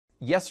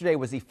Yesterday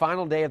was the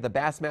final day of the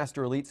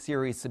Bassmaster Elite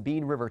Series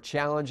Sabine River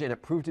Challenge, and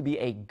it proved to be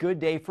a good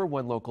day for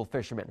one local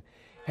fisherman.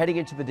 Heading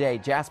into the day,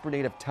 Jasper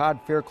native Todd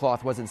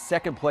Faircloth was in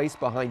second place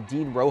behind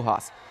Dean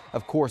Rojas.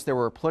 Of course, there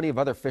were plenty of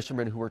other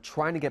fishermen who were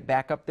trying to get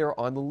back up there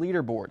on the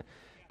leaderboard.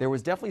 There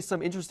was definitely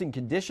some interesting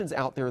conditions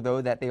out there,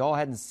 though, that they all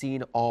hadn't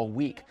seen all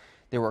week.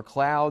 There were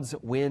clouds,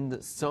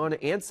 wind, sun,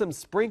 and some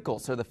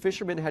sprinkles, so the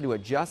fishermen had to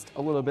adjust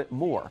a little bit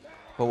more.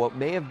 But what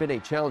may have been a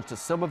challenge to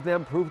some of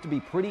them proved to be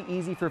pretty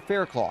easy for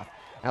Faircloth,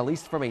 at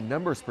least from a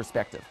numbers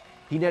perspective.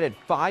 He netted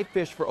 5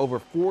 fish for over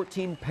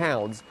 14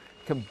 pounds,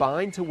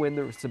 combined to win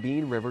the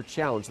Sabine River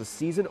Challenge, the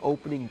season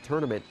opening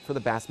tournament for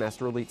the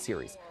Bassmaster Elite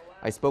Series.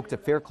 I spoke to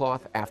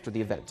Faircloth after the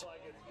event.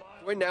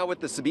 We're now with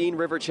the Sabine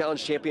River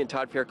Challenge champion,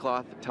 Todd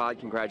Faircloth. Todd,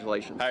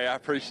 congratulations. Hey, I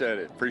appreciate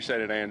it.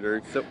 Appreciate it,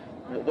 Andrew. So,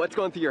 what's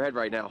going through your head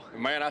right now?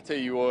 Man, I tell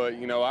you what,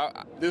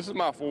 this is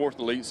my 4th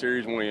Elite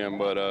Series win,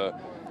 but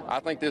I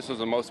think this was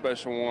the most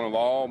special one of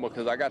all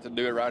because I got to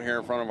do it right here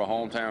in front of a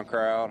hometown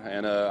crowd,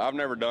 and I've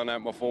never done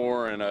that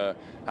before, and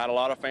had a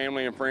lot of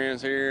family and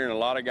friends here and a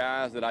lot of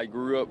guys that I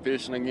grew up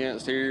fishing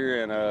against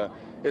here, and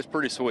it's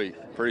pretty sweet,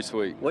 pretty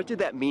sweet. What did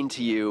that mean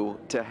to you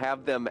to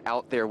have them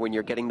out there when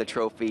you're getting the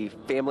trophy,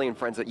 family and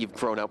friends that you've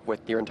grown up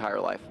with your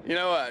entire life?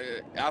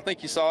 I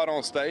think you saw it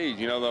on stage,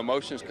 the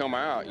emotions come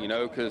out,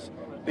 because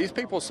these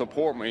people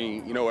support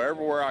me,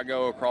 everywhere I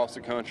go across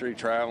the country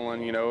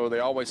traveling, they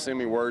always send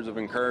me words of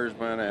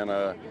encouragement, and,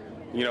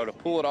 to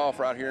pull it off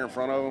right here in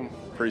front of them,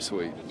 pretty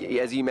sweet.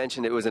 As you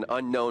mentioned, it was an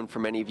unknown for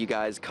many of you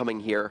guys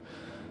coming here.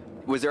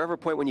 Was there ever a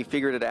point when you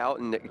figured it out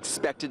and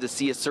expected to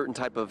see a certain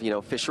type of,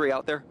 fishery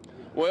out there?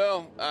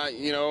 Well, I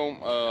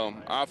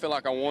feel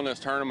like I won this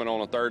tournament on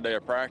the 3rd day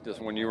of practice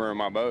when you were in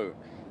my boat.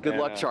 Good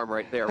luck charm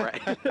right there,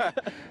 right?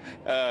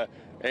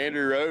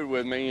 Andrew rode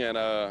with me, and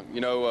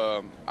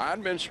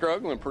I'd been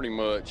struggling pretty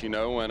much, and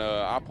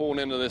I pulled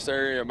into this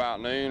area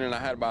about noon, and I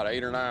had about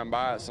 8 or 9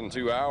 bites in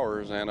 2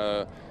 hours, and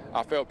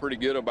I felt pretty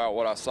good about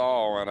what I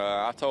saw, and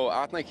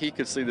I think he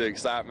could see the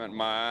excitement in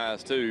my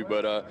eyes too.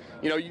 But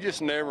you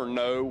just never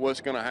know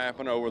what's going to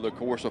happen over the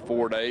course of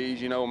 4 days.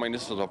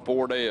 This is a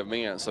 4-day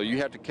event, so you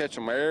have to catch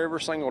them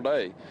every single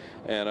day,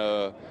 and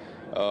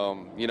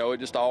it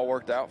just all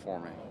worked out for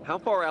me. How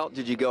far out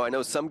did you go? I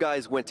know some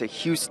guys went to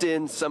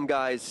Houston, some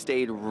guys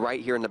stayed right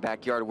here in the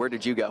backyard. Where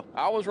did you go?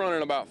 I was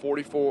running about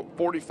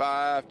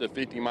 45 to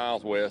 50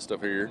 miles west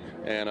of here,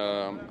 and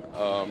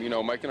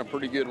making a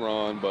pretty good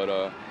run.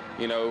 But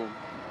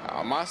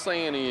my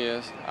saying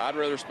is, I'd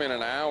rather spend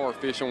an hour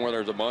fishing where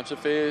there's a bunch of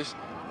fish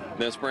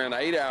than spend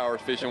 8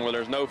 hours fishing where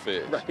there's no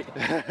fish.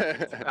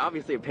 Right.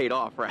 Obviously it paid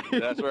off, right?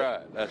 That's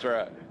right. That's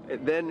right.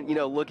 Then,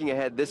 looking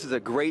ahead, this is a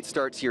great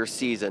start to your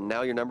season.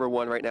 Now you're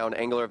 #1 right now in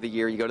Angler of the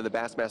Year. You go to the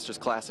Bassmasters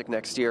Classic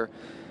next year.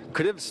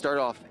 Could it have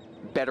started off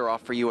better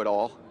off for you at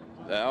all?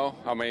 No,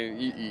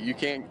 you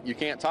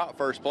can't top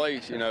first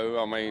place,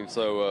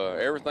 so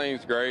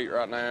everything's great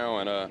right now,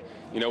 and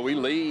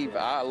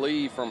I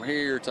leave from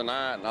here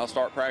tonight, and I'll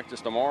start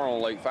practice tomorrow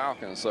on Lake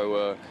Falcon.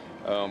 So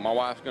my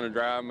wife's going to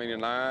drive me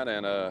tonight,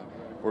 and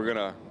we're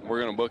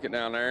gonna book it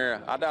down there.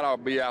 I doubt I'll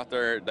be out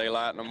there at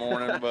daylight in the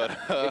morning, but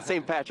it's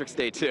St. Patrick's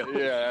Day too.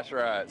 Yeah, that's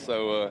right.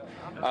 So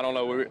I don't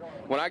know.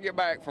 When I get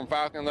back from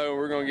Falcon, though,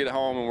 we're gonna get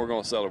home and we're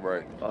gonna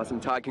celebrate. Awesome,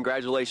 Todd.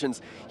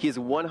 Congratulations. He's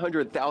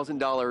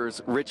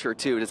 $100,000 richer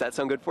too. Does that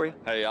sound good for you?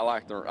 Hey, I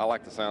like the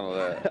sound of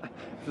that.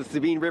 The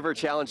Sabine River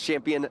Challenge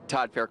champion,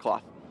 Todd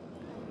Faircloth.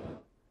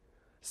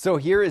 So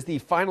here is the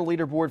final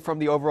leaderboard from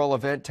the overall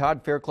event.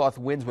 Todd Faircloth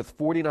wins with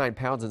 49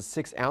 pounds and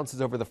 6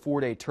 ounces over the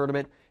 4-day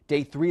tournament.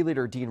 Day 3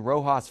 leader Dean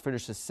Rojas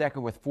finishes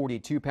second with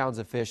 42 pounds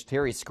of fish.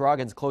 Terry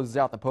Scroggins closes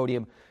out the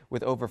podium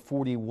with over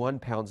 41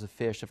 pounds of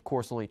fish. Of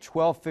course, only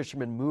 12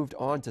 fishermen moved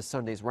on to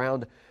Sunday's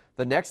round.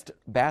 The next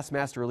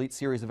Bassmaster Elite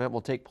Series event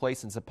will take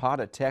place in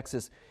Zapata,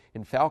 Texas,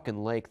 in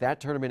Falcon Lake. That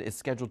tournament is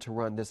scheduled to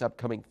run this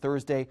upcoming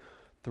Thursday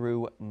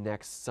through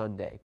next Sunday.